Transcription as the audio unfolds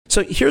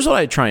So here's what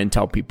I try and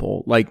tell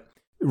people. Like,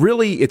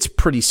 really, it's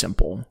pretty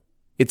simple.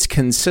 It's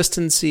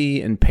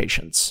consistency and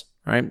patience,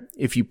 right?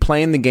 If you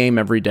play in the game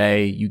every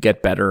day, you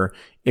get better.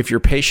 If you're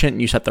patient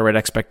and you set the right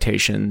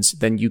expectations,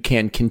 then you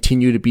can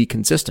continue to be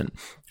consistent.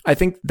 I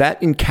think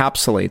that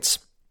encapsulates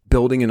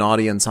building an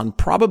audience on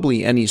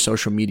probably any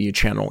social media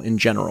channel in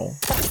general.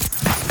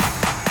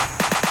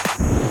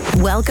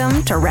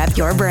 Welcome to Rep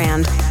Your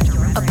Brand,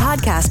 a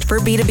podcast for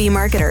B2B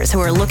marketers who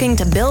are looking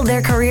to build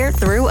their career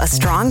through a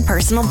strong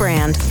personal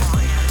brand.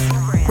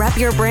 Rep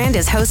Your Brand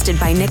is hosted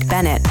by Nick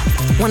Bennett,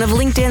 one of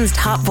LinkedIn's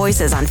top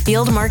voices on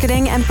field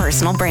marketing and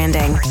personal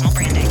branding.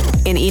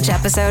 In each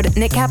episode,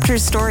 Nick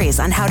captures stories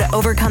on how to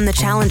overcome the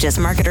challenges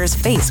marketers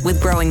face with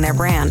growing their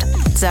brand.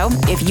 So,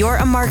 if you're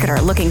a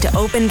marketer looking to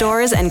open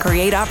doors and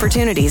create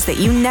opportunities that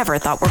you never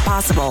thought were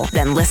possible,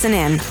 then listen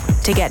in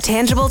to get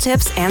tangible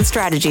tips and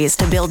strategies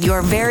to build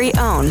your very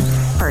own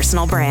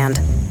personal brand.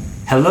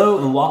 Hello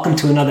and welcome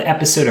to another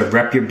episode of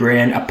Rep Your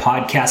Brand, a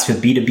podcast for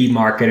B2B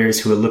marketers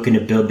who are looking to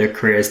build their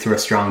careers through a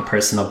strong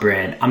personal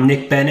brand. I'm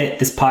Nick Bennett.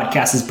 This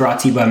podcast is brought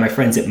to you by my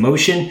friends at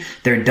Motion.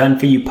 They're a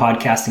done-for-you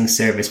podcasting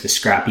service for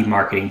scrappy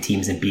marketing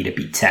teams in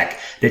B2B tech.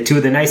 They're two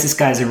of the nicest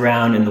guys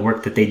around and the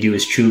work that they do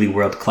is truly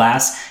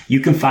world-class. You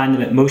can find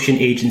them at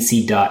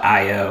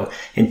motionagency.io.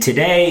 And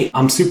today,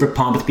 I'm super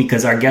pumped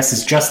because our guest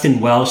is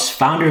Justin Welsh,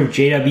 founder of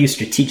JW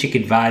Strategic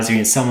Advisory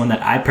and someone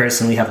that I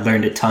personally have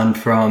learned a ton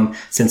from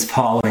since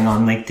following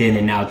on LinkedIn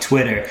and now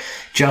Twitter.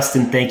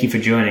 Justin, thank you for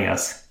joining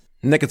us.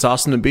 Nick, it's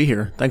awesome to be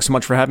here. Thanks so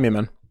much for having me,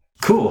 man.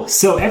 Cool.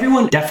 So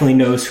everyone definitely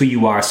knows who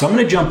you are. So I'm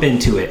going to jump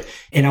into it.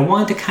 And I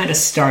wanted to kind of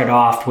start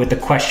off with a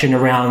question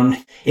around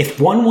if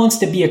one wants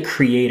to be a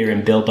creator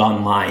and build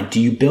online,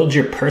 do you build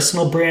your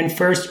personal brand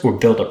first or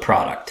build a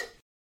product?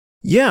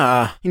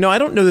 Yeah, I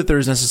don't know that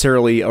there's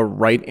necessarily a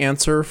right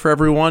answer for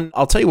everyone.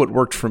 I'll tell you what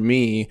worked for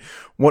me.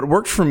 What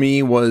worked for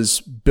me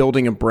was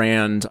building a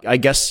brand. I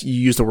guess you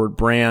use the word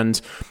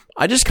brand.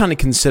 I just kind of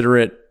consider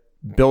it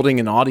building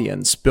an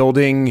audience,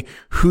 building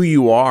who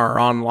you are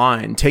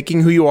online,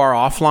 taking who you are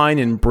offline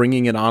and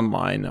bringing it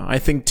online. I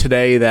think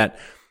today that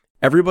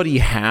everybody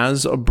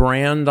has a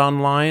brand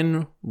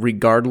online,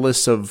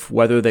 regardless of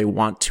whether they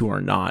want to or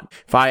not.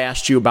 If I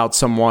asked you about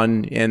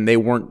someone and they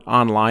weren't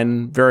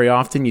online very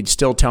often, you'd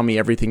still tell me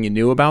everything you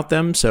knew about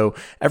them. So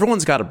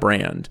everyone's got a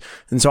brand.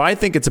 And so I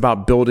think it's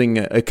about building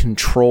a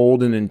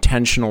controlled and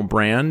intentional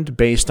brand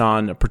based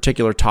on a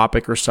particular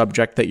topic or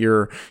subject that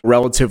you're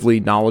relatively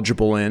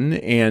knowledgeable in.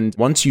 And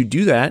once you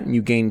do that and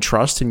you gain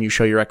trust and you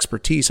show your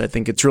expertise, I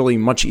think it's really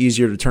much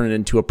easier to turn it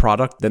into a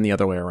product than the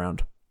other way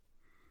around.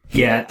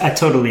 Yeah, I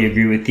totally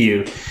agree with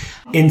you.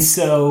 And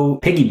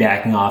so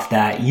piggybacking off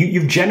that,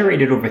 you've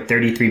generated over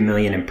 33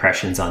 million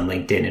impressions on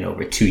LinkedIn in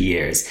over 2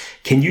 years.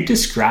 Can you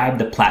describe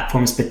the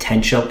platform's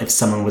potential if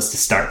someone was to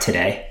start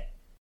today?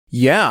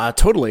 Yeah,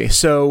 totally.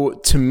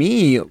 So to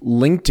me,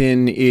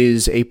 LinkedIn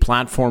is a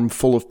platform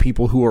full of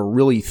people who are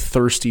really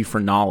thirsty for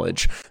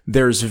knowledge.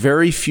 There's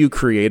very few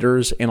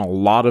creators and a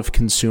lot of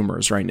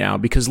consumers right now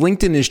because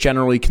LinkedIn is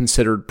generally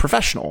considered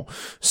professional.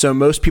 So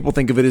most people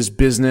think of it as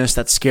business.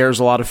 That scares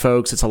a lot of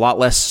folks. It's a lot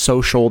less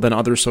social than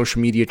other social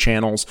media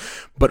channels,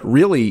 but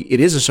really it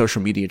is a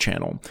social media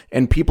channel.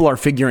 And people are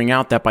figuring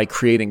out that by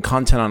creating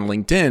content on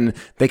LinkedIn,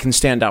 they can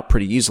stand out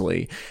pretty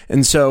easily.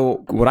 And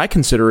so what I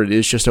consider it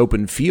is just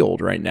open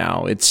field right now.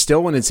 It's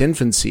still in its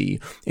infancy.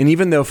 And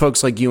even though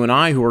folks like you and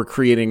I who are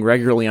creating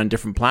regularly on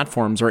different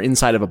platforms are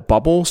inside of a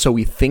bubble, so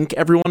we think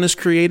everyone is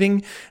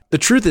creating, the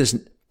truth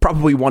is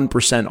probably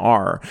 1%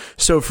 are.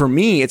 So for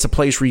me, it's a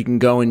place where you can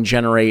go and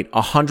generate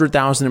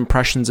 100,000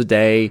 impressions a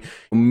day,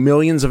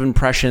 millions of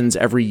impressions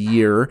every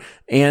year.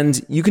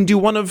 And you can do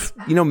one of,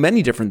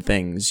 many different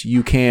things.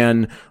 You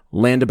can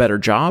land a better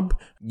job.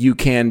 You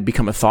can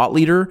become a thought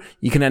leader.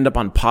 You can end up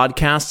on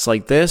podcasts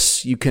like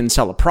this. You can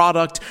sell a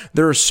product.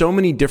 There are so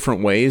many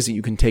different ways that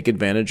you can take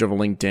advantage of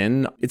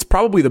LinkedIn. It's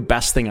probably the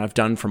best thing I've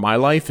done for my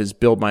life is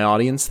build my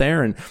audience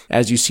there. And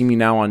as you see me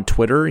now on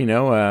Twitter,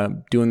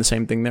 doing the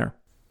same thing there.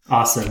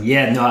 Awesome.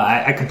 Yeah, no,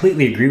 I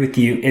completely agree with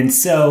you. And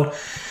so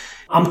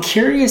I'm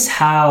curious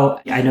how,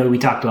 I know we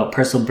talked about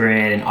personal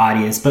brand and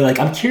audience, but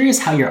I'm curious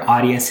how your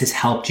audience has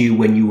helped you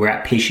when you were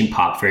at Patient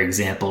Pop, for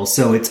example.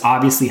 So it's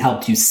obviously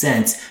helped you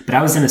since, but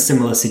I was in a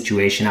similar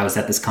situation. I was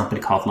at this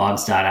company called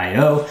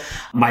Logs.io.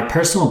 My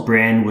personal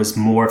brand was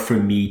more for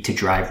me to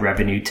drive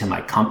revenue to my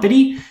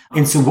company.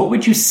 And so what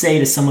would you say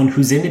to someone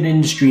who's in an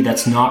industry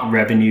that's not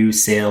revenue,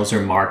 sales,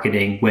 or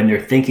marketing when they're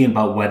thinking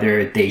about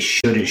whether they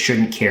should and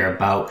shouldn't care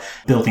about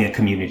building a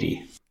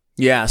community?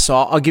 Yeah, so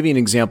I'll give you an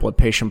example at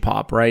Patient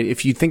Pop, right?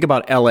 If you think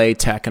about LA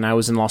tech, and I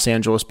was in Los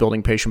Angeles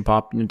building Patient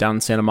Pop down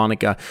in Santa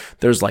Monica,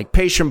 there's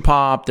Patient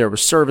Pop, there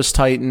was Service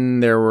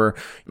Titan,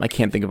 I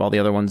can't think of all the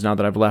other ones now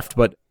that I've left,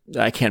 but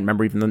I can't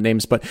remember even the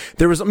names, but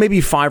there was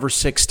maybe 5 or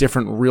 6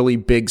 different really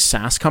big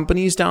SaaS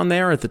companies down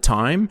there at the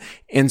time.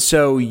 And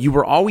so you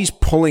were always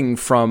pulling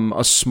from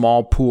a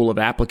small pool of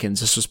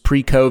applicants. This was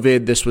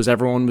pre-COVID. This was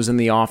everyone was in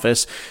the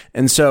office.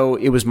 And so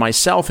it was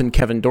myself and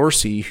Kevin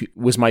Dorsey, who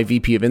was my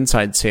VP of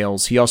Inside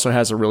Sales. He also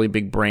has a really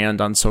big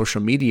brand on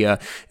social media.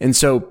 And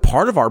so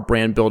part of our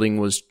brand building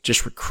was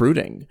just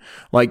recruiting.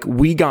 Like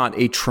we got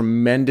a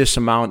tremendous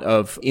amount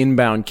of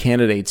inbound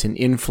candidates, an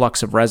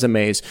influx of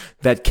resumes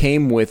that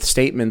came with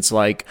statements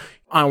like,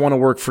 I want to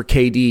work for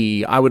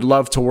KD. I would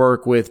love to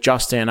work with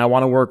Justin. I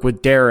want to work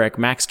with Derek,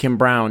 Max Kim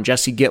Brown,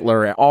 Jesse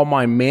Gittler. All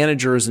my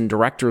managers and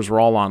directors were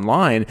all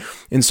online.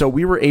 And so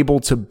we were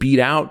able to beat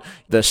out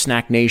the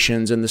Snack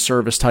Nations and the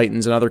Service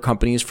Titans and other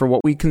companies for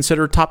what we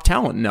consider top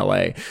talent in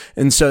LA.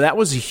 And so that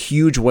was a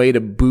huge way to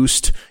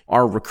boost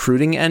our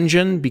recruiting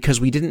engine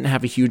because we didn't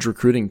have a huge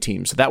recruiting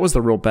team. So that was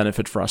the real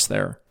benefit for us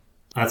there.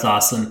 That's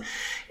awesome.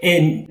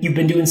 And you've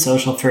been doing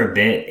social for a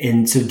bit.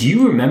 And so do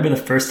you remember the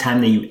first time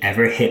that you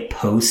ever hit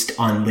post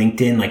on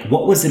LinkedIn? Like,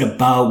 what was it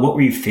about? What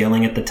were you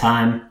feeling at the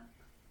time?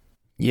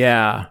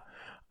 Yeah,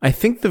 I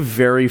think the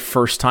very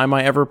first time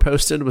I ever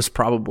posted was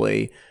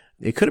probably,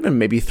 it could have been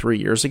maybe 3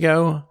 years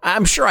ago.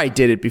 I'm sure I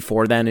did it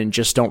before then and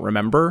just don't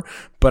remember.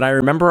 But I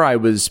remember I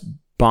was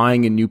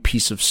buying a new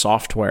piece of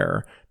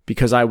software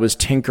because I was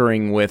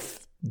tinkering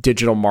with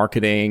digital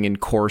marketing and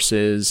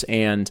courses.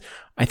 And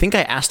I think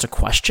I asked a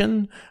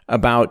question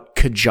about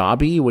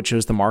Kajabi, which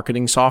was the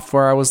marketing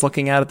software I was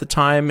looking at the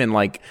time. And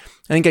I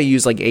think I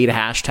used 8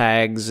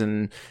 hashtags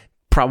and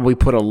probably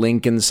put a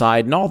link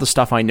inside and all the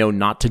stuff I know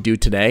not to do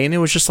today. And it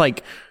was just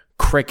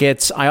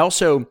crickets. I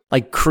also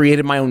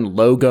created my own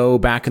logo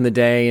back in the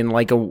day and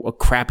a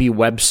crappy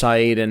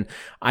website. And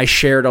I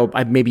shared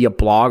maybe a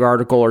blog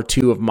article or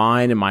 2 of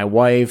mine and my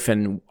wife.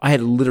 And I had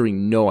literally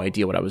no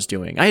idea what I was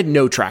doing. I had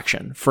no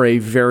traction for a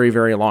very,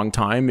 very long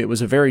time. It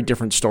was a very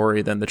different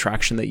story than the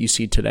traction that you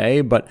see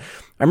today. But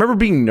I remember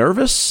being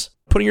nervous.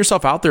 Putting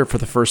yourself out there for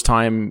the first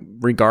time,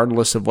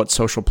 regardless of what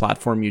social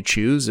platform you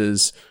choose,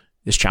 is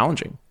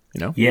challenging.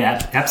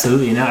 Yeah,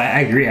 absolutely. No, I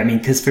agree. I mean,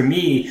 because for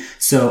me,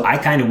 so I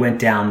kind of went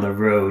down the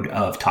road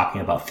of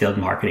talking about field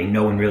marketing.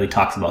 No one really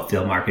talks about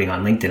field marketing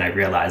on LinkedIn. I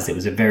realized it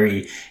was a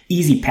very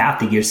easy path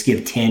to just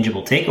give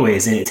tangible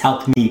takeaways, and it's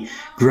helped me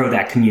grow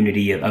that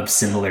community of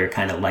similar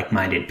kind of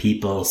like-minded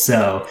people.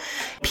 So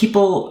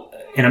people,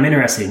 and I'm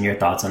interested in your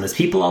thoughts on this,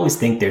 people always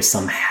think there's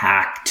some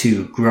hack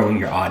to growing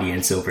your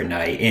audience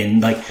overnight.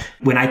 And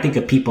when I think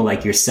of people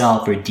like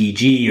yourself or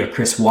DG or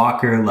Chris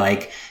Walker,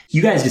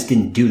 you guys just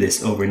didn't do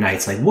this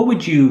overnight. It's what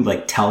would you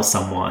tell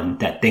someone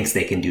that thinks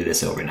they can do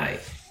this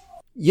overnight?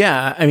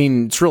 Yeah, I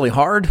mean, it's really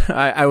hard.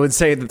 I would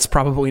say that's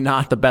probably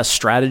not the best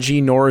strategy,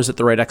 nor is it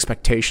the right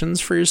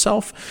expectations for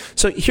yourself.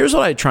 So here's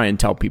what I try and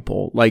tell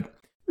people.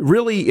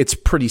 Really, it's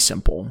pretty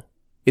simple.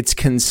 It's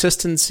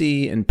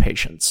consistency and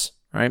patience,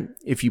 right?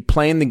 If you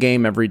play in the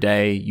game every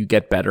day, you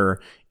get better.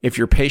 If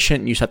you're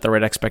patient and you set the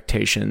right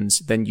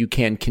expectations, then you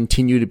can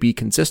continue to be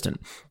consistent.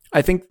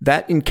 I think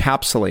that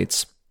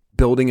encapsulates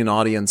building an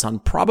audience on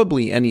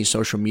probably any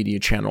social media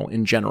channel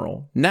in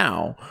general.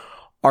 Now,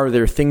 are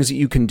there things that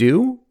you can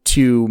do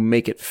to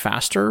make it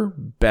faster,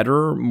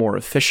 better, more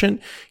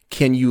efficient?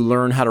 Can you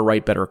learn how to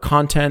write better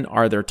content?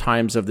 Are there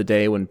times of the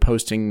day when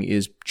posting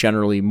is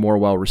generally more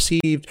well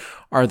received?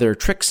 Are there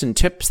tricks and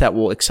tips that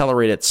will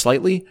accelerate it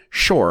slightly?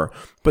 Sure.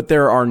 But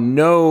there are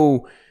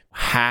no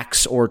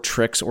hacks or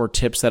tricks or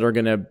tips that are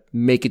going to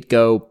make it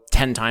go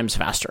 10 times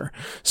faster.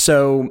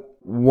 So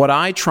what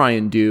I try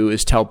and do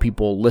is tell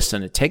people,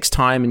 listen, it takes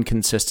time and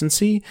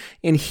consistency.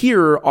 And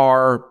here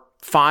are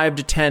 5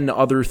 to 10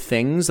 other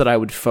things that I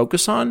would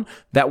focus on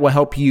that will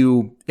help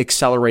you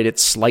accelerate it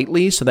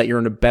slightly so that you're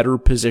in a better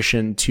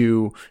position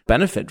to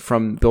benefit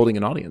from building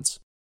an audience.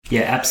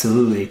 Yeah,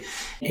 absolutely.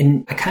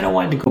 And I kind of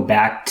wanted to go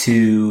back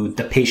to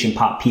the Patient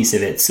Pop piece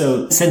of it.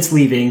 So since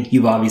leaving,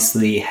 you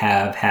obviously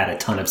have had a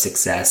ton of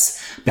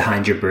success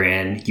behind your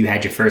brand. You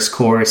had your first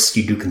course,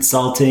 you do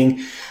consulting.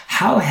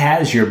 How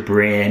has your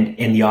brand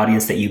and the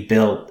audience that you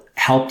built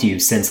helped you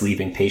since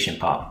leaving Patient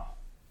Pop?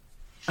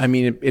 I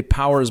mean, it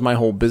powers my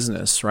whole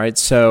business, right?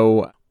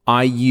 So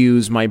I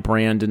use my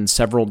brand in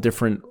several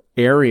different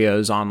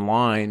areas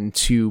online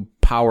to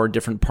power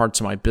different parts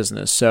of my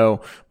business.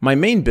 So my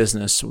main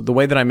business, the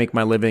way that I make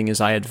my living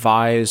is I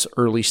advise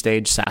early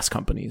stage SaaS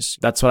companies.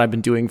 That's what I've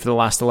been doing for the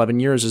last 11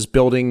 years is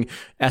building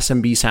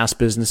SMB SaaS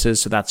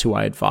businesses. So that's who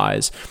I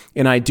advise.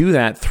 And I do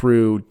that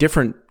through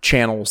different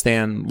channels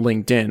than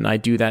LinkedIn. I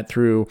do that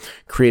through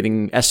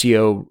creating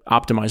SEO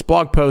optimized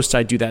blog posts.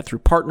 I do that through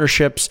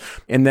partnerships.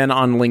 And then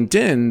on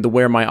LinkedIn,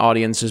 where my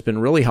audience has been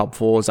really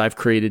helpful is I've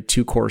created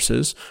 2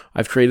 courses.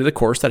 I've created a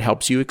course that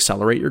helps you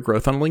accelerate your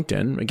growth on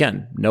LinkedIn.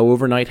 Again, no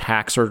overnight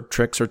hacks or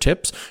tricks or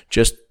tips,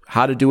 just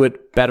how to do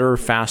it better,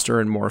 faster,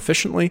 and more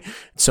efficiently.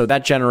 So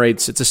that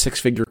generates, it's a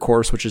 6-figure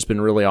course, which has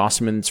been really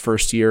awesome in its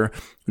first year.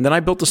 And then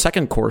I built a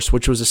second course,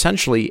 which was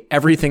essentially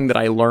everything that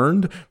I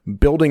learned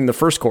building the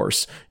first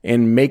course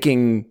and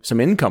making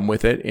some income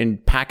with it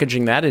and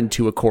packaging that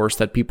into a course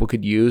that people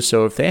could use.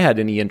 So if they had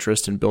any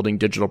interest in building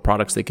digital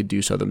products, they could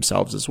do so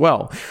themselves as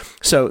well.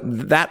 So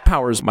that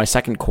powers my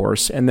second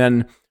course. And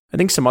then I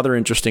think some other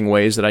interesting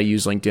ways that I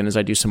use LinkedIn is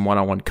I do some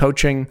one-on-one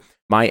coaching.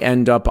 I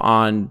end up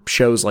on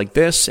shows like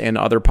this and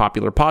other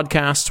popular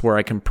podcasts where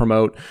I can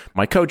promote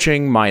my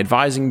coaching, my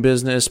advising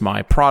business,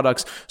 my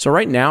products. So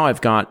right now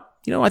I've got,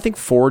 I think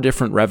 4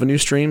 different revenue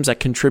streams that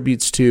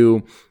contributes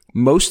to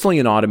mostly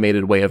an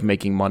automated way of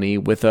making money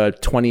with a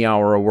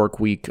 20-hour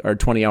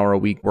a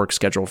week work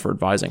schedule for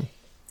advising.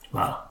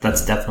 Wow,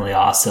 that's definitely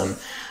awesome.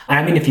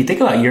 I mean, if you think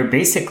about it, you're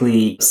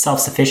basically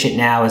self-sufficient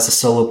now as a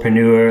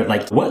solopreneur.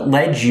 Like, what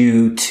led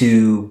you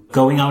to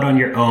going out on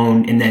your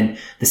own? And then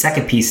the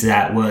second piece of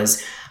that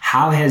was,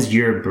 how has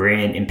your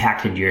brand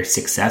impacted your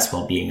success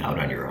while being out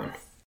on your own?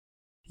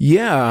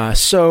 Yeah,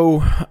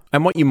 so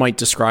I'm what you might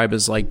describe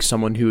as like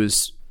someone who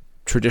is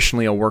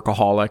traditionally a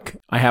workaholic.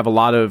 I have a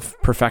lot of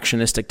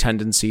perfectionistic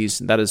tendencies.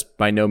 That is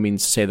by no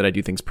means to say that I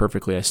do things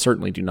perfectly. I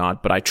certainly do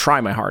not, but I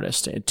try my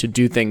hardest to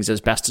do things as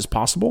best as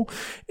possible.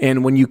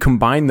 And when you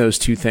combine those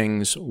two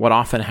things, what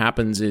often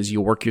happens is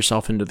you work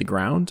yourself into the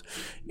ground.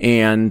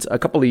 And a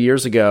couple of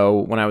years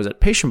ago, when I was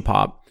at Patient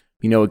Pop,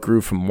 it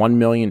grew from 1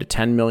 million to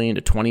 10 million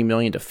to 20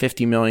 million to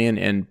 50 million.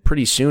 And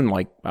pretty soon,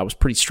 I was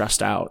pretty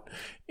stressed out.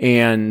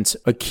 And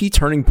a key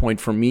turning point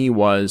for me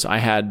was I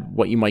had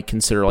what you might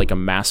consider like a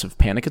massive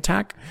panic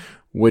attack,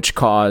 which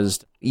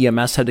caused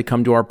EMS had to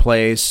come to our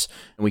place,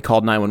 and we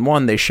called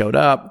 911. They showed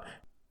up.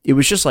 It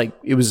was just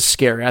it was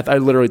scary. I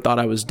literally thought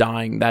I was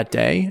dying that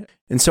day.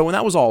 And so when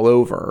that was all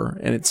over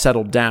and it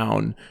settled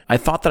down, I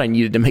thought that I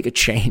needed to make a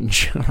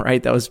change,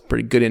 right? That was a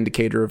pretty good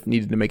indicator of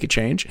needing to make a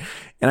change.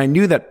 And I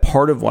knew that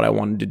part of what I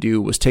wanted to do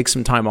was take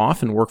some time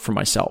off and work for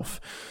myself.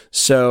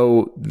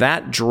 So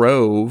that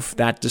drove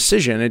that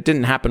decision. It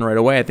didn't happen right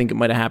away. I think it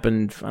might have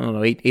happened,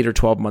 8 or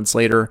 12 months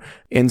later.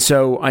 And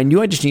so I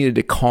knew I just needed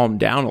to calm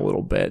down a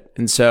little bit.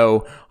 And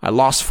so I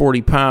lost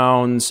 40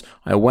 pounds.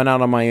 I went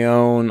out on my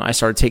own. I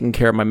started taking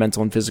care of my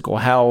mental and physical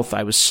health.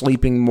 I was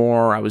sleeping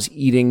more. I was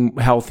eating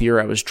healthier.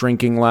 I was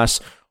drinking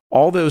less.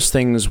 All those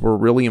things were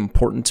really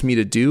important to me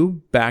to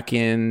do back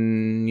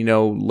in,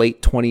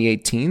 late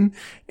 2018.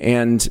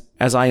 And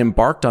as I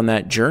embarked on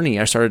that journey,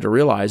 I started to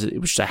realize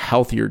it was just a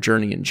healthier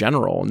journey in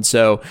general. And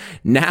so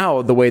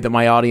now the way that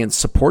my audience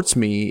supports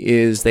me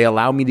is they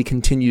allow me to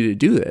continue to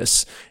do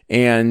this.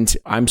 And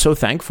I'm so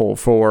thankful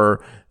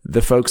for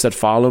the folks that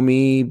follow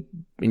me,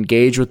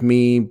 engage with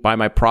me, buy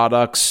my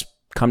products,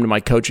 come to my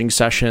coaching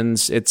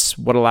sessions. It's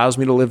what allows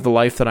me to live the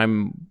life that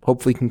I'm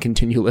hopefully can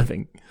continue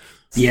living.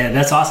 Yeah,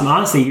 that's awesome.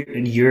 Honestly,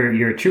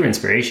 you're a true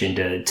inspiration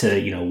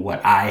to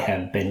what I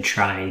have been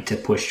trying to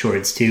push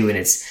towards too. And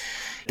it's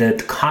the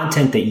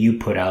content that you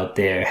put out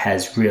there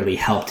has really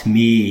helped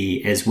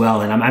me as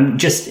well. And I'm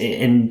just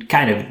in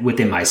kind of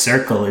within my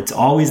circle, it's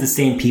always the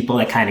same people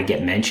that kind of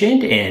get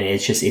mentioned. And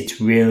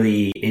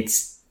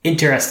it's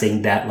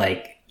interesting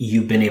that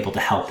you've been able to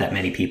help that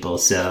many people.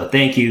 So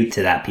thank you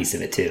to that piece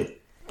of it too.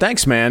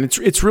 Thanks, man.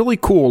 It's really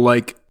cool.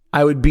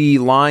 I would be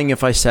lying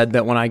if I said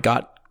that when I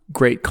got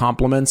great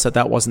compliments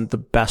that wasn't the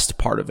best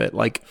part of it.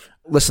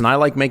 Listen, I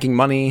like making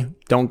money.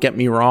 Don't get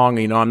me wrong.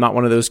 I'm not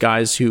one of those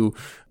guys who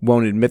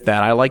won't admit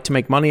that. I like to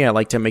make money. I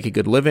like to make a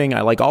good living. I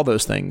like all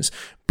those things.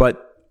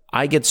 But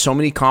I get so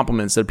many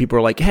compliments that people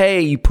are like, hey,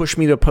 you pushed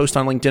me to post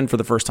on LinkedIn for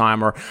the first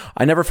time, or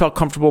I never felt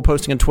comfortable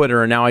posting on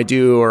Twitter and now I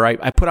do, or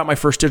I put out my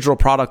first digital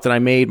product that I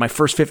made my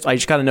first 50. I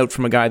just got a note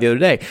from a guy the other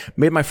day,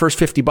 made my first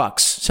 $50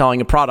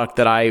 selling a product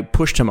that I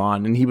pushed him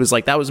on. And he was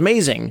like, that was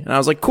amazing. And I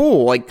was like,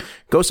 cool,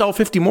 go sell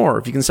 50 more.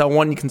 If you can sell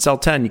 1, you can sell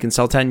 10, you can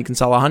sell 10, you can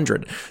sell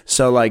 100.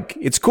 So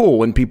it's cool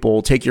when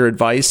people take your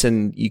advice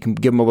and you can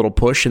give them a little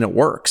push and it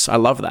works. I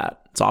love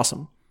that. It's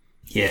awesome.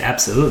 Yeah,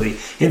 absolutely.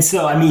 And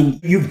so,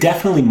 you've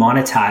definitely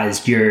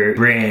monetized your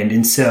brand.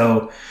 And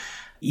so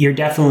you're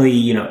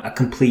definitely, a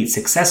complete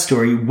success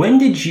story. When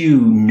did you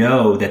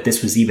know that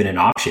this was even an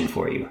option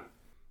for you?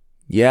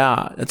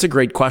 Yeah, that's a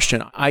great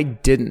question. I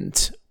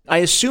didn't. I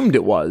assumed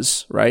it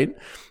was, right?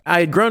 I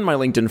had grown my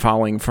LinkedIn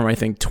following from, I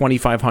think,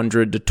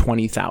 2,500 to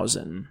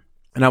 20,000.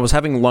 And I was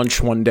having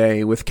lunch one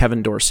day with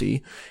Kevin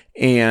Dorsey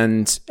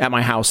and at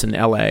my house in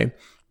LA.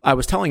 I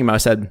was telling him, I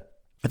said,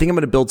 I think I'm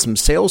going to build some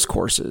sales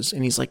courses.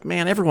 And he's like,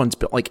 man, everyone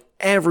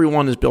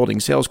is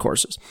building sales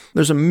courses.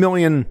 There's 1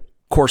 million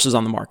courses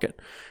on the market.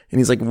 And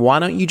he's like, why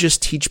don't you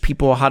just teach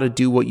people how to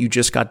do what you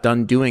just got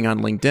done doing on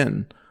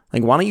LinkedIn?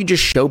 Why don't you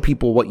just show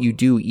people what you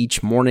do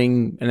each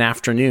morning and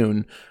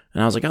afternoon?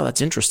 And I was like, oh,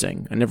 that's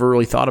interesting. I never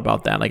really thought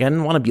about that. I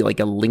didn't want to be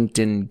a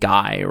LinkedIn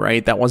guy,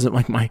 right? That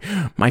wasn't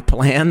my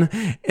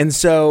plan. And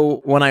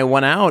so when I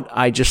went out,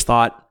 I just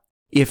thought,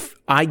 if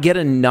I get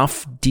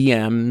enough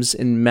DMs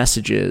and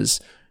messages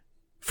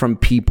from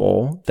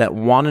people that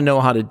want to know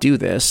how to do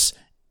this,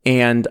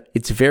 and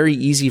it's very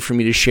easy for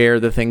me to share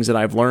the things that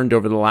I've learned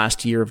over the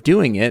last year of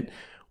doing it,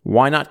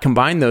 why not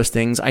combine those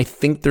things? I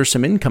think there's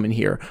some income in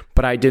here,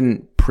 but I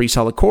didn't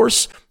pre-sell a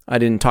course. I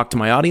didn't talk to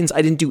my audience.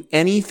 I didn't do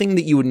anything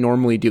that you would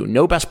normally do.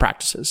 No best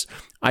practices.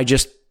 I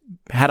just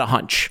had a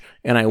hunch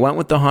and I went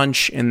with the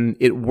hunch and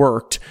it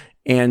worked.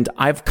 And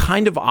I've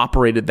kind of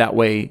operated that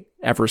way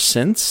ever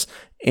since.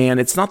 And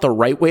it's not the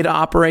right way to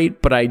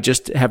operate, but I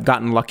just have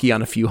gotten lucky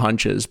on a few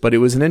hunches. But it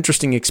was an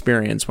interesting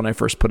experience when I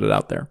first put it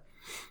out there.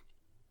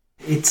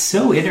 It's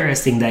so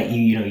interesting that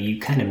you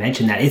kind of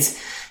mentioned that.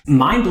 It's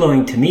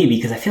mind-blowing to me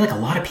because I feel like a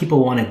lot of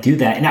people want to do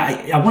that. And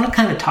I want to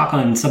kind of talk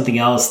on something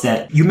else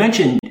that you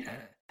mentioned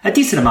a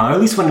decent amount, or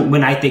at least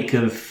when I think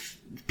of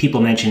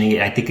people mentioning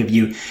it, I think of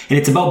you, and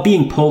it's about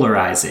being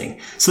polarizing.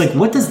 So like,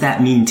 what does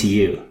that mean to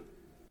you?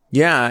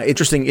 Yeah,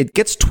 interesting. It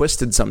gets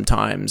twisted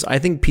sometimes. I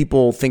think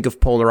people think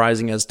of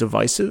polarizing as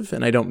divisive,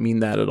 and I don't mean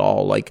that at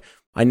all. Like,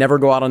 I never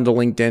go out onto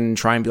LinkedIn and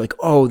try and be like,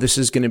 oh, this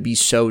is going to be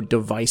so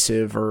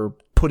divisive or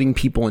putting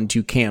people in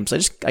two camps.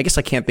 I guess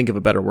I can't think of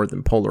a better word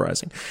than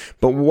polarizing.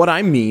 But what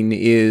I mean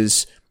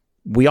is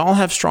we all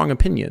have strong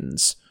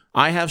opinions.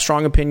 I have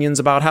strong opinions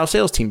about how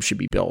sales teams should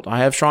be built. I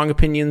have strong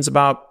opinions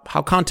about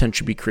how content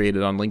should be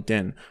created on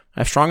LinkedIn. I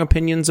have strong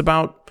opinions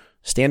about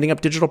standing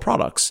up digital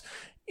products.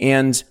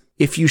 And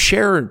if you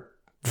share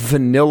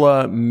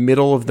vanilla,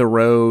 middle of the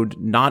road,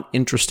 not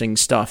interesting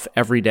stuff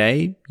every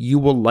day, you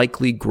will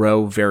likely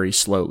grow very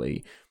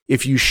slowly.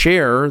 If you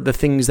share the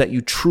things that you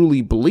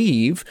truly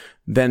believe,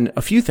 then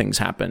a few things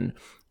happen.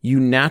 You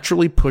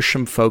naturally push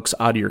some folks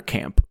out of your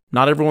camp.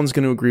 Not everyone's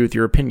going to agree with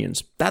your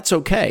opinions. That's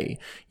okay.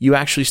 You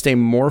actually stay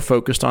more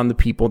focused on the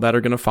people that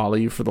are going to follow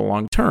you for the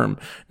long term.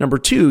 Number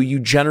two, you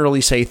generally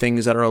say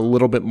things that are a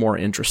little bit more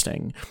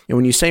interesting. And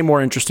when you say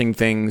more interesting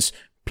things,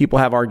 people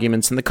have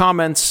arguments in the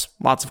comments.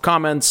 Lots of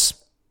comments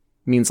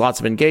means lots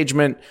of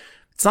engagement.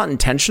 It's not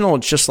intentional.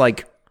 It's just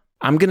like,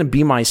 I'm going to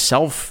be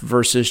myself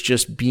versus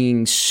just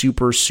being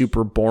super,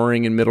 super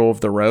boring and middle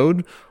of the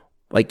road.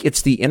 Like,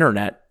 it's the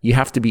internet. You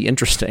have to be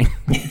interesting.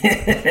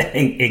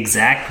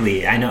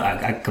 Exactly. I know.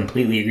 I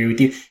completely agree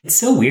with you. It's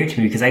so weird to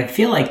me because I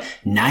feel like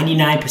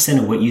 99%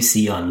 of what you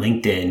see on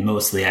LinkedIn,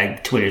 mostly,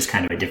 Twitter is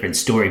kind of a different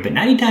story, but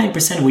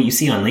 99% of what you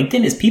see on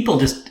LinkedIn is people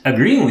just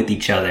agreeing with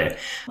each other.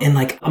 And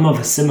like, I'm of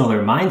a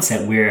similar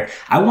mindset where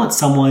I want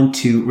someone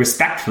to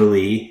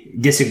respectfully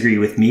disagree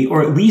with me,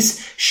 or at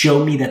least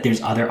show me that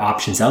there's other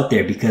options out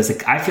there, because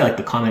like, I feel like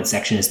the comment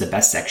section is the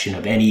best section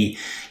of any,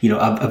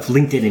 of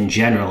LinkedIn in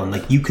general. And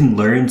like, you can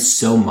learn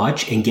so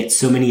much and get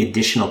so many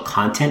additional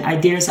content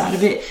ideas out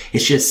of it.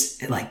 It's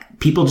just like,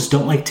 people just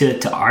don't like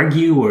to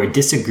argue or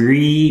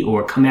disagree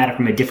or come at it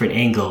from a different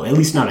angle, at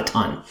least not a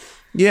ton.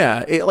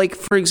 Yeah. Like,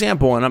 for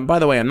example, and by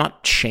the way, I'm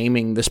not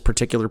shaming this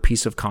particular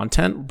piece of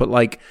content, but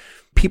like,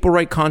 people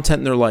write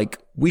content and they're like,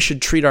 we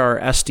should treat our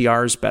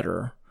SDRs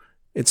better.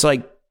 It's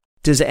like,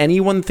 does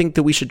anyone think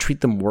that we should treat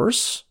them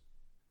worse?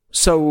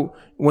 So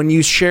when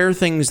you share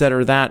things that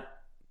are that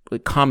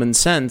like common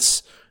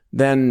sense,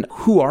 then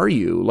who are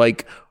you?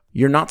 Like,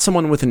 you're not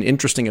someone with an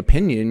interesting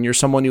opinion. You're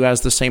someone who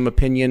has the same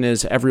opinion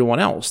as everyone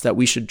else, that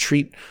we should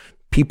treat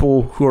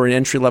people who are in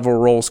entry-level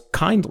roles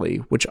kindly,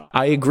 which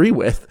I agree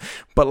with.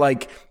 But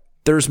like,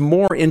 there's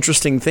more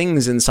interesting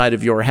things inside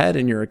of your head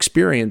and your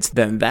experience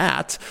than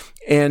that.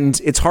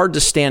 And it's hard to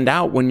stand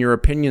out when your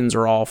opinions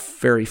are all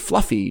very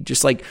fluffy.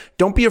 Just like,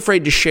 don't be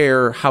afraid to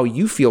share how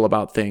you feel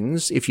about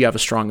things if you have a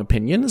strong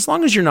opinion, as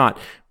long as you're not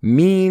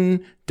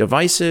mean,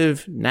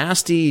 divisive,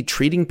 nasty,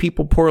 treating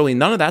people poorly.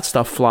 None of that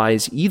stuff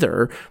flies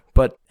either,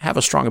 but have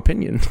a strong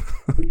opinion.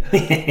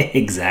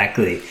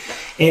 Exactly.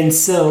 And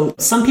so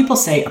some people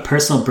say a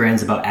personal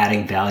brand's about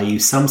adding value.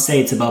 Some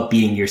say it's about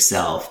being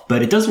yourself,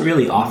 but it doesn't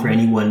really offer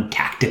anyone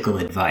tactical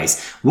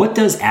advice. What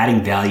does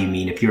adding value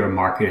mean if you're a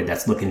marketer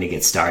that's looking to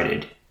get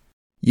started?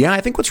 Yeah, I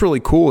think what's really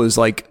cool is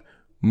like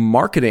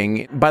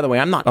marketing. By the way,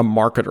 I'm not a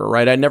marketer,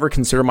 right? I never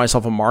consider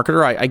myself a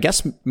marketer. I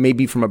guess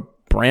maybe from a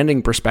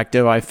branding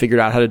perspective, I figured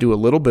out how to do a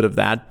little bit of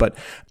that. But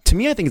to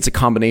me, I think it's a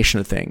combination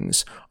of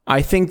things.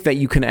 I think that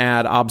you can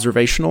add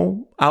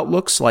observational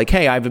outlooks like,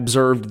 hey, I've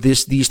observed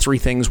these three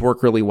things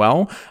work really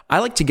well. I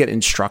like to get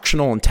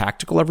instructional and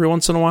tactical every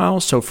once in a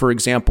while. So for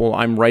example,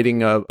 I'm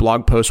writing a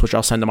blog post, which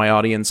I'll send to my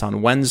audience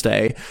on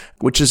Wednesday,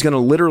 which is going to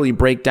literally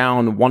break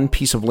down one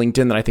piece of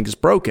LinkedIn that I think is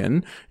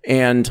broken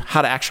and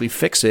how to actually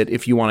fix it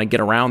if you want to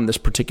get around this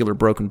particular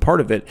broken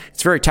part of it.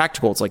 It's very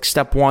tactical. It's like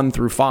step 1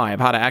 through 5,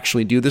 how to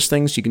actually do this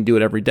thing so you can do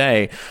it every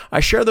day. I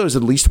share those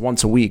at least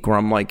once a week where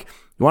I'm like,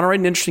 you want to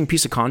write an interesting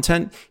piece of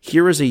content?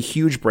 Here is a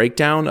huge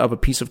breakdown of a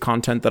piece of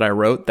content that I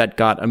wrote that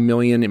got 1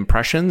 million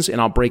impressions,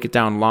 and I'll break it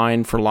down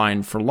line for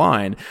line for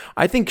line.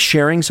 I think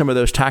sharing some of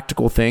those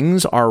tactical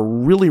things are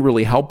really,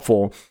 really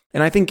helpful.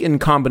 And I think in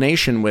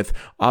combination with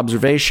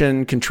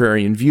observation,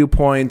 contrarian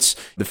viewpoints,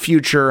 the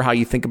future, how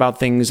you think about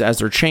things as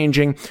they're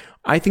changing,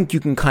 I think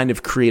you can kind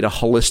of create a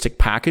holistic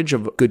package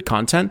of good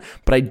content.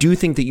 But I do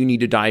think that you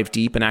need to dive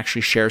deep and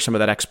actually share some of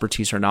that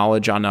expertise or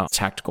knowledge on a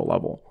tactical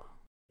level.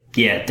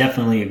 Yeah,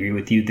 definitely agree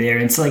with you there.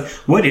 And so like,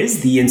 what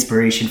is the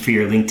inspiration for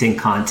your LinkedIn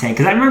content?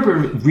 Because I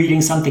remember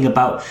reading something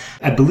about,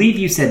 I believe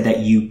you said that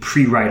you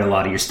pre-write a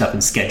lot of your stuff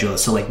and schedule it.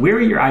 So like, where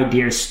are your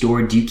ideas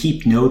stored? Do you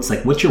keep notes?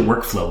 Like, what's your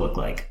workflow look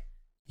like?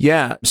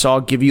 Yeah. So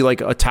I'll give you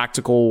like a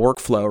tactical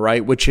workflow,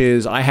 right? Which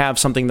is I have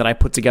something that I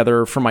put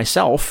together for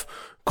myself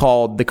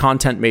called the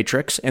Content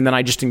Matrix. And then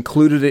I just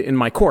included it in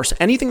my course.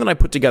 Anything that I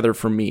put together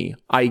for me,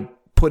 I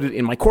put it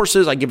in my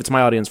courses. I give it to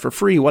my audience for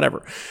free,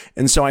 whatever.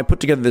 And so I put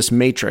together this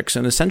matrix,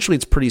 and essentially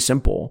it's pretty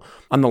simple.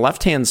 On the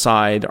left-hand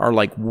side are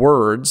like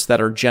words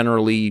that are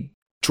generally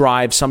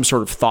drive some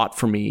sort of thought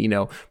for me,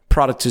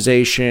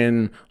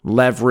 productization,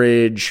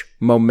 leverage,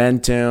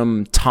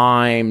 momentum,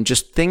 time,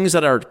 just things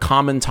that are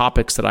common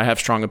topics that I have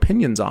strong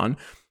opinions on.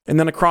 And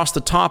then across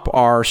the top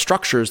are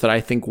structures that I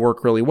think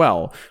work really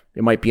well.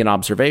 It might be an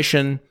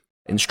observation,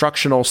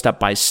 instructional,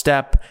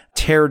 step-by-step,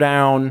 tear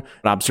down,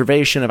 an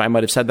observation, if I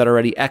might have said that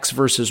already, X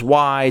versus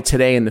Y,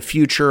 today and the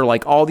future,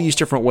 like all these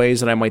different ways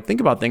that I might think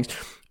about things.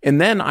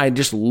 And then I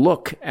just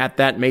look at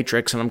that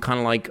matrix and I'm kind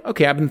of like,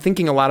 okay, I've been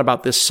thinking a lot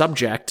about this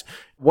subject.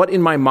 What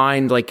in my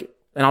mind,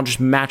 and I'll just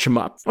match them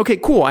up. Okay,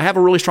 cool. I have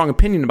a really strong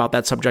opinion about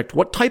that subject.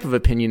 What type of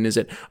opinion is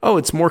it? Oh,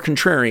 it's more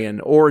contrarian,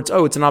 or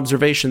it's an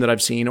observation that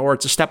I've seen, or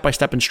it's a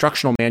step-by-step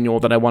instructional manual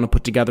that I want to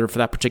put together for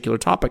that particular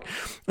topic.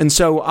 And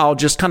so I'll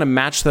just kind of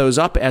match those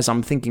up as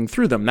I'm thinking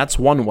through them. That's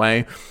one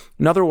way.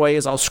 Another way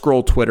is I'll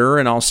scroll Twitter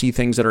and I'll see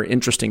things that are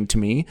interesting to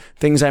me,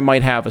 things I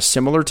might have a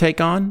similar take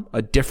on,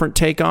 a different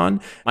take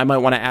on. I might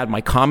want to add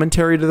my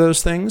commentary to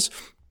those things.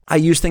 I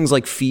use things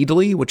like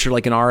Feedly, which are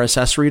like an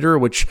RSS reader,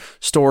 which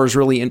stores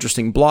really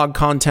interesting blog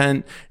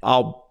content.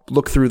 I'll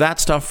look through that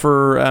stuff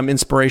for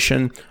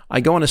inspiration.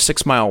 I go on a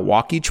 6-mile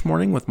walk each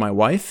morning with my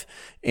wife,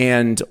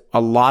 and a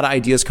lot of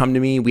ideas come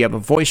to me. We have a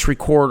voice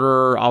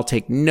recorder. I'll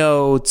take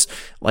notes.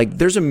 Like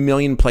there's a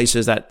million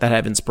places that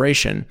have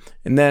inspiration.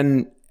 And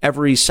then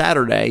every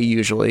Saturday,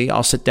 usually,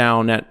 I'll sit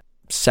down at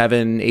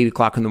 7, 8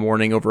 o'clock in the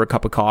morning over a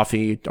cup of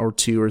coffee or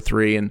 2 or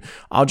 3, and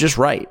I'll just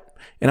write.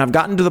 And I've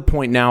gotten to the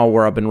point now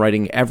where I've been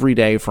writing every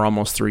day for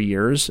almost 3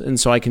 years. And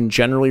so I can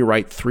generally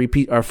write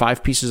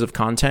 5 pieces of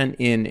content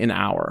in an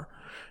hour.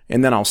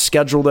 And then I'll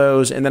schedule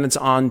those. And then it's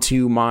on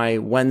to my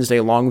Wednesday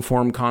long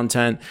form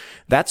content.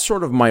 That's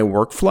sort of my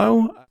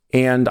workflow.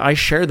 And I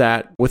share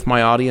that with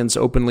my audience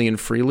openly and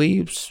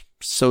freely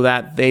so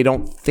that they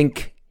don't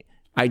think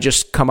I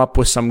just come up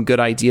with some good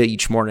idea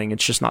each morning.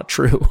 It's just not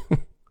true.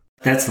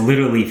 That's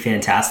literally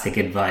fantastic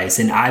advice.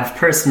 And I've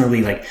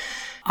personally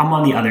I'm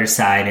on the other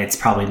side. It's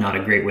probably not a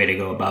great way to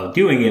go about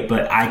doing it,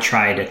 but I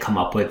try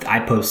to I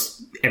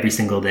post every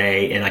single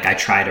day, and I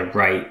try to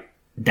write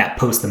that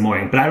post in the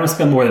morning, but I don't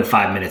spend more than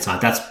 5 minutes on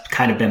it. That's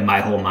kind of been my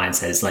whole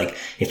mindset is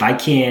if I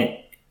can't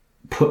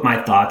put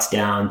my thoughts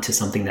down to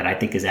something that I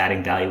think is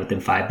adding value within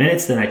 5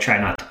 minutes, then I try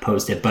not to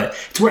post it. But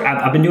it's where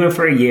I've been doing it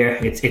for a year.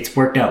 It's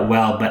worked out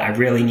well, but I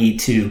really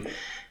need to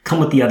come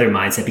with the other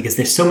mindset because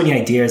there's so many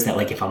ideas that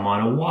if I'm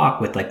on a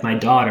walk with my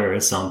daughter or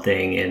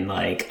something and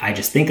I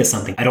just think of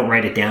something, I don't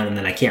write it down and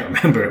then I can't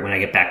remember it when I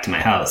get back to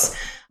my house.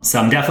 So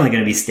I'm definitely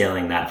going to be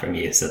stealing that from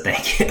you. So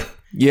thank you.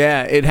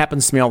 Yeah, it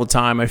happens to me all the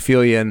time. I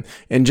feel you.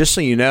 And just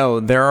so you know,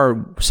 there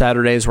are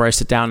Saturdays where I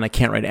sit down and I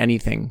can't write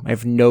anything. I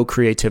have no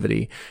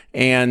creativity.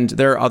 And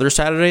there are other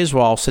Saturdays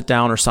where I'll sit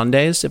down, or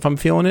Sundays if I'm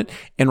feeling it,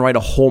 and write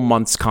a whole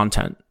month's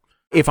content.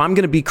 If I'm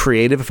going to be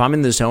creative, if I'm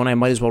in the zone, I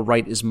might as well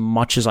write as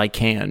much as I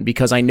can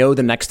because I know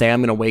the next day I'm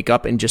going to wake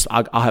up and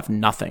I'll have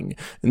nothing.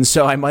 And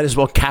so I might as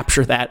well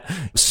capture that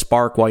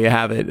spark while you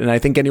have it. And I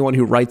think anyone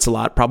who writes a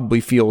lot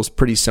probably feels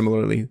pretty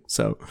similarly.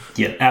 So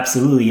yeah,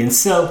 absolutely. And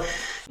so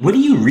what do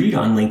you read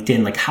on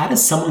LinkedIn? How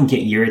does someone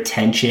get your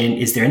attention?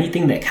 Is there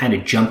anything that kind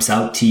of jumps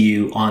out to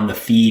you on the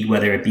feed,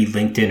 whether it be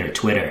LinkedIn or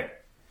Twitter?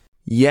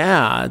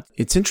 Yeah,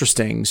 it's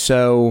interesting.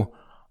 So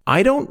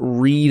I don't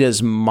read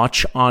as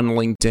much on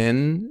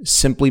LinkedIn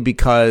simply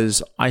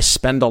because I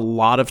spend a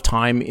lot of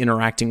time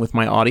interacting with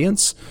my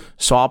audience.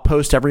 So I'll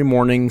post every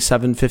morning,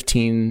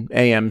 7:15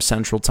 a.m.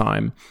 Central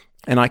Time,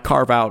 and I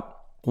carve out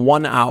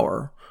 1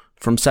 hour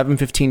from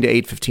 7:15 to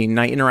 8:15, and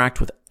I interact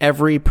with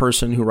every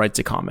person who writes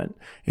a comment.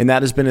 And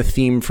that has been a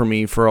theme for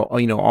me for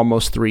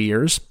almost 3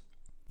 years.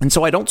 And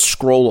so I don't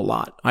scroll a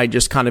lot. I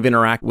just kind of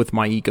interact with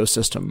my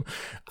ecosystem.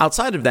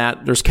 Outside of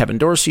that, there's Kevin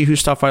Dorsey, whose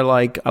stuff I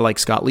like. I like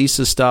Scott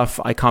Lisa's stuff.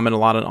 I comment a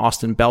lot on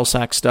Austin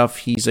Belsack's stuff.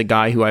 He's a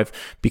guy who I've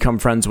become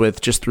friends with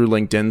just through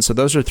LinkedIn. So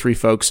those are 3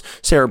 folks.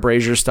 Sarah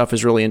Brazier's stuff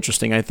is really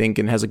interesting, I think,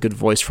 and has a good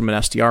voice from an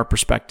SDR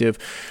perspective.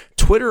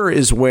 Twitter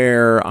is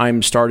where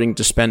I'm starting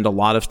to spend a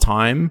lot of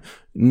time,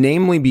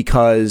 namely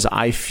because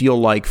I feel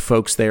like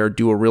folks there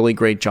do a really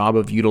great job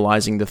of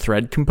utilizing the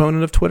thread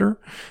component of Twitter.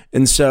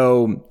 And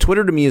so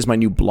Twitter to me is my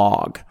new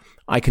blog.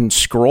 I can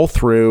scroll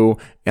through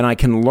and I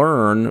can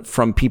learn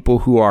from people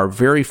who are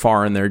very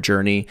far in their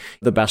journey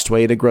the best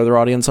way to grow their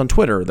audience on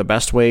Twitter, the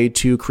best way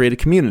to create a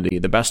community,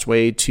 the best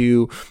way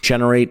to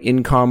generate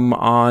income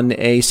on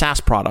a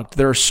SaaS product.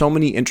 There are so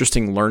many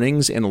interesting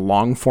learnings in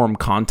long form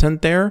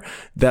content there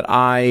that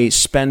I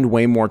spend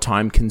way more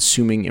time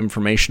consuming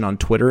information on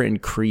Twitter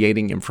and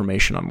creating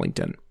information on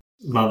LinkedIn.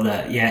 Love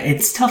that. Yeah,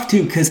 it's tough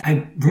too, because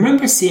I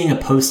remember seeing a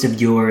post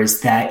of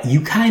yours that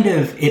you I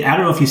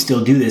don't know if you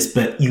still do this,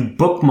 but you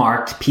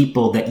bookmarked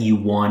people that you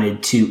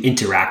wanted to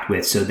interact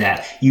with so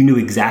that you knew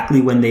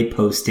exactly when they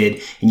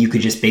posted and you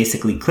could just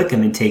basically click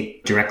them and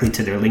take directly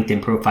to their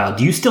LinkedIn profile.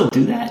 Do you still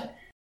do that?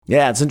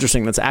 Yeah, it's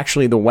interesting. That's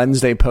actually the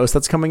Wednesday post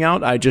that's coming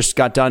out. I just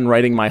got done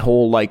writing my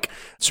whole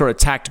sort of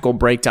tactical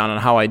breakdown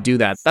on how I do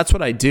that. That's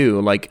what I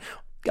do.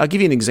 I'll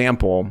give you an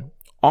example.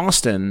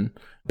 Austin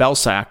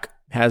Belsack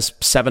has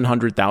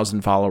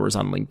 700,000 followers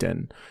on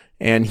LinkedIn.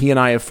 And he and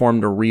I have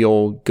formed a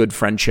real good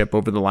friendship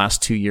over the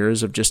last 2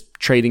 years of just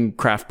trading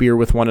craft beer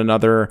with one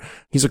another.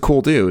 He's a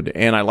cool dude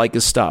and I like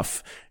his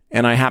stuff.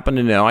 And I happen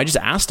to know, I just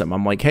asked him,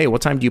 I'm like, hey,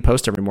 what time do you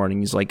post every morning?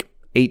 He's like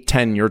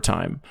 8:10 your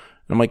time.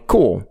 And I'm like,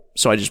 cool.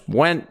 So I just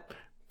went,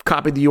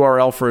 copied the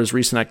URL for his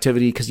recent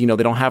activity because, they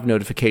don't have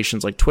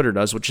notifications like Twitter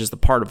does, which is the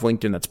part of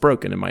LinkedIn that's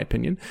broken in my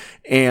opinion.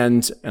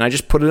 And I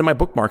just put it in my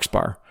bookmarks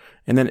bar.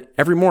 And then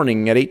every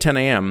morning at 8:10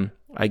 a.m.,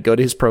 I go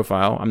to his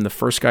profile. I'm the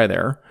first guy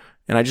there.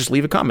 And I just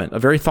leave a comment, a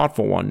very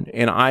thoughtful one.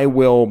 And I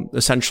will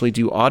essentially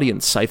do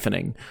audience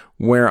siphoning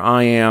where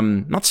I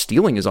am not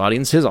stealing his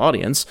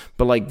audience,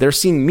 but they're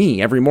seeing me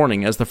every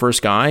morning as the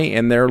first guy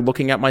and they're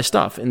looking at my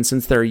stuff. And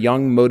since they're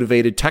young,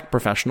 motivated tech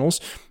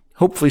professionals,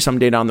 hopefully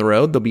someday down the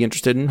road, they'll be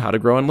interested in how to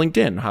grow on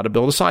LinkedIn, how to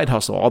build a side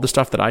hustle, all the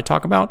stuff that I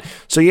talk about.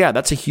 So yeah,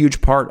 that's a huge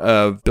part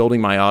of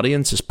building my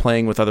audience is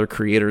playing with other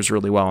creators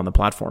really well on the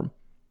platform.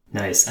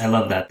 Nice. I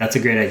love that. That's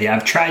a great idea.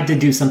 I've tried to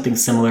do something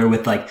similar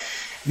with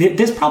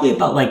there's probably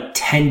about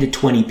 10 to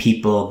 20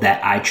 people that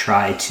I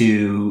try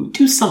to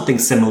do something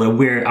similar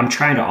where I'm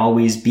trying to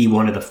always be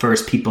one of the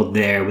first people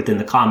there within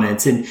the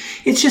comments. And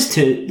it's just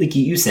to, like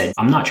you said,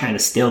 I'm not trying to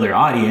steal their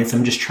audience.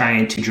 I'm just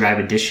trying to drive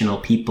additional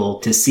people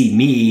to see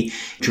me,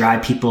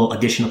 drive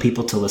additional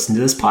people to listen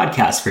to this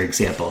podcast, for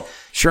example.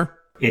 Sure.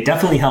 It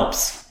definitely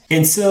helps.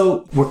 And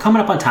so we're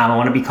coming up on time. I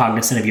want to be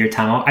cognizant of your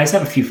time. I just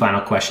have a few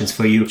final questions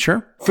for you.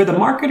 Sure. For the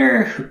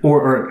marketer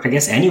or I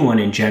guess anyone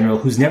in general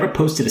who's never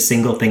posted a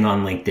single thing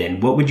on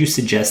LinkedIn, what would you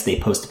suggest they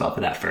post about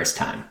for that first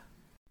time?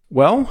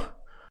 Well,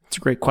 it's a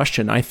great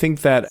question. I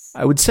think that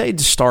I would say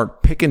to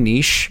start, pick a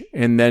niche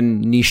and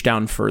then niche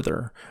down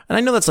further. And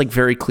I know that's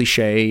very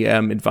cliche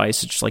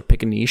advice. It's just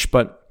pick a niche.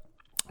 But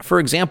for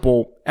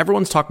example,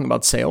 everyone's talking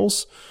about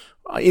sales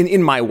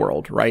in my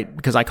world, right?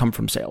 Because I come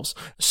from sales.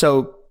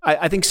 So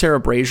I think Sarah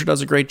Brazier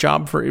does a great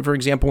job, for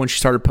example, when she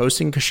started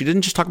posting, because she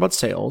didn't just talk about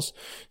sales.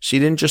 She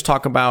didn't just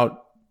talk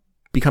about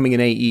becoming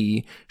an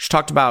AE. She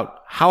talked about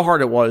how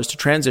hard it was to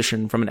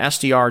transition from an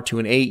SDR to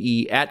an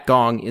AE at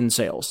Gong in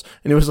sales.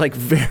 And it was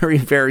very,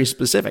 very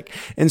specific.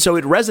 And so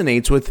it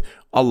resonates with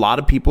a lot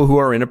of people who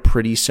are in a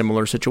pretty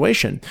similar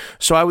situation.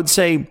 So I would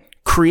say,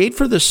 create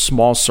for this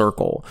small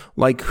circle.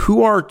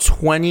 Who are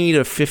 20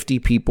 to 50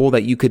 people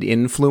that you could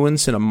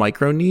influence in a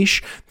micro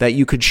niche that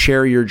you could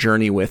share your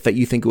journey with, that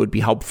you think it would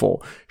be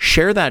helpful?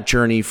 Share that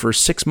journey for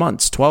 6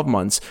 months, 12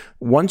 months.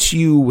 Once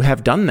you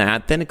have done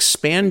that, then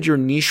expand your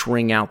niche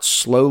ring out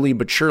slowly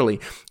but surely.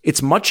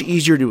 It's much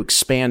easier to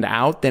expand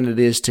out than it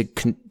is to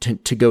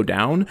go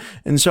down.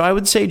 And so I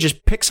would say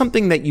just pick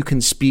something that you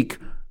can speak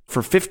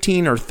for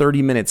 15 or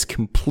 30 minutes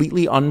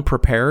completely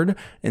unprepared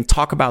and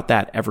talk about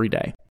that every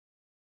day.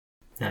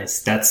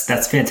 Nice.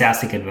 That's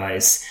fantastic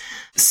advice.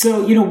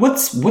 So,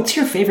 what's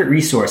your favorite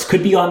resource?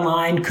 Could be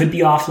online, could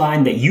be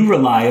offline, that you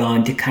rely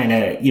on to kind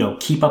of,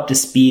 keep up to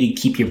speed and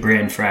keep your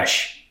brand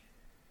fresh?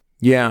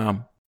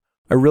 Yeah.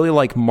 I really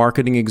like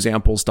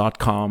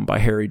marketingexamples.com by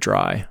Harry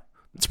Dry.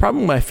 It's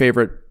probably my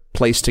favorite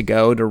place to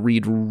go to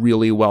read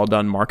really well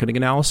done marketing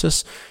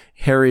analysis.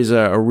 Harry's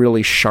a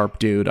really sharp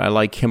dude. I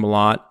like him a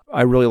lot.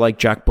 I really like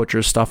Jack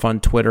Butcher's stuff on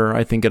Twitter.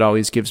 I think it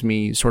always gives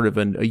me sort of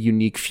a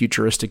unique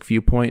futuristic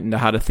viewpoint into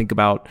how to think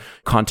about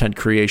content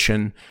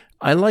creation.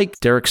 I like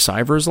Derek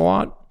Sivers a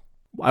lot.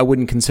 I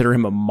wouldn't consider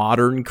him a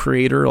modern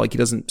creator. He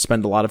doesn't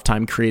spend a lot of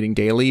time creating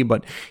daily,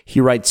 but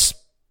he writes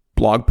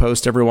blog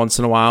posts every once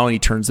in a while and he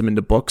turns them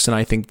into books. And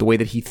I think the way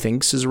that he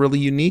thinks is really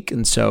unique.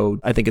 And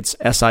so I think it's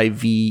sive.rs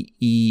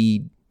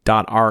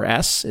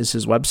is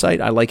his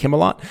website. I like him a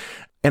lot.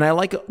 And I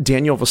like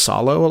Daniel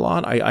Vassallo a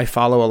lot. I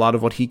follow a lot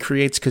of what he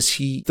creates because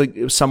he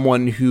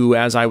someone who,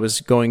 as I was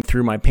going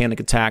through my panic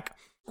attack,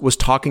 was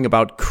talking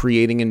about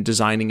creating and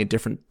designing a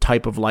different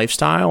type of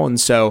lifestyle. And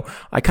so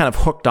I kind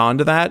of hooked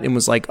onto that and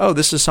was like, oh,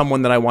 this is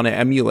someone that I want to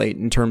emulate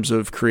in terms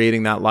of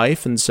creating that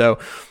life. And so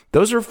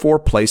those are 4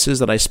 places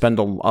that I spend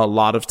a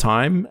lot of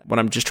time when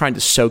I'm just trying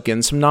to soak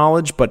in some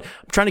knowledge, but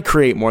I'm trying to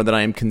create more than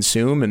I am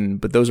consume.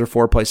 But those are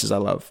 4 places I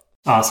love.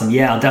 Awesome.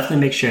 Yeah, I'll definitely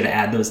make sure to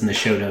add those in the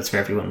show notes for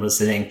everyone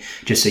listening,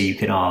 just so you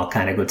can all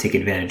kind of go take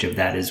advantage of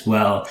that as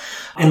well.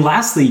 And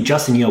lastly,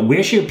 Justin,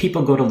 where should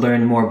people go to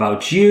learn more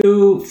about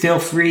you? Feel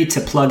free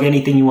to plug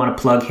anything you want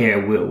to plug here.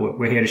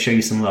 We're here to show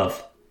you some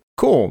love.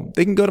 Cool.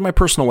 They can go to my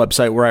personal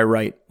website where I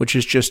write, which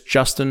is just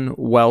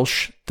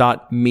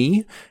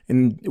justinwelsh.me.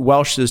 And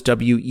Welsh is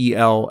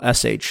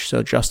WELSH.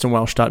 So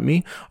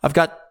justinwelsh.me. I've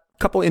got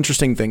couple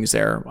interesting things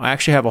there. I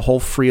actually have a whole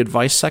free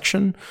advice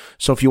section.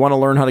 So if you want to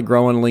learn how to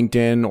grow on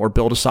LinkedIn or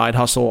build a side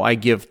hustle, I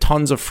give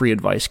tons of free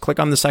advice. Click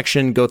on the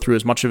section, go through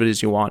as much of it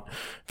as you want.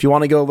 If you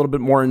want to go a little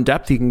bit more in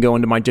depth, you can go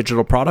into my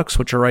digital products,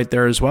 which are right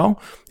there as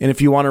well. And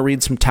if you want to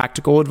read some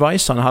tactical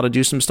advice on how to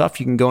do some stuff,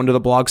 you can go into the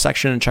blog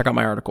section and check out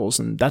my articles.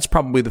 And that's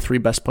probably the 3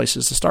 best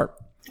places to start.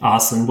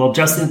 Awesome. Well,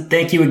 Justin,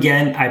 thank you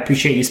again. I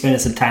appreciate you spending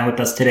some time with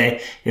us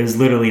today. It was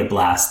literally a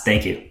blast.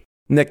 Thank you.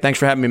 Nick, thanks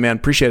for having me, man.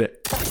 Appreciate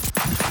it.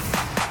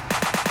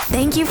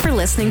 Thank you for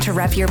listening to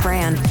Rep Your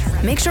Brand.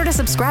 Make sure to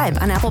subscribe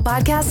on Apple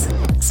Podcasts,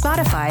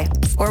 Spotify,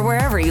 or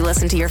wherever you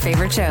listen to your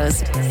favorite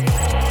shows.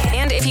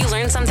 And if you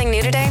learned something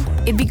new today,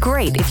 it'd be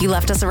great if you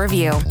left us a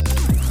review.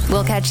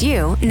 We'll catch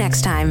you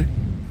next time.